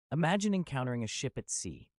Imagine encountering a ship at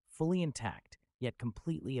sea, fully intact, yet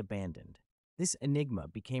completely abandoned. This enigma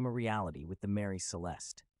became a reality with the Mary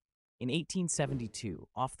Celeste. In 1872,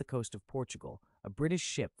 off the coast of Portugal, a British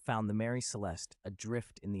ship found the Mary Celeste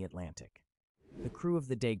adrift in the Atlantic. The crew of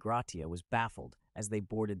the Dei Gratia was baffled as they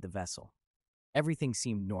boarded the vessel. Everything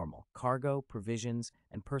seemed normal. Cargo, provisions,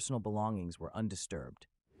 and personal belongings were undisturbed.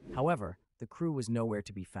 However, the crew was nowhere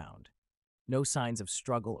to be found. No signs of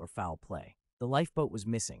struggle or foul play. The lifeboat was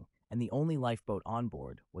missing, and the only lifeboat on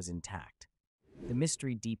board was intact. The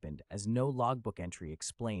mystery deepened as no logbook entry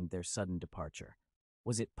explained their sudden departure.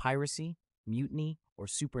 Was it piracy, mutiny, or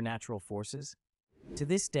supernatural forces? To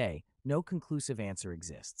this day, no conclusive answer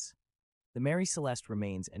exists. The Mary Celeste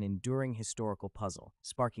remains an enduring historical puzzle,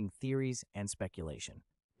 sparking theories and speculation.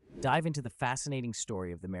 Dive into the fascinating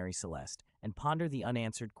story of the Mary Celeste and ponder the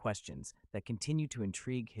unanswered questions that continue to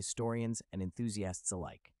intrigue historians and enthusiasts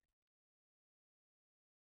alike.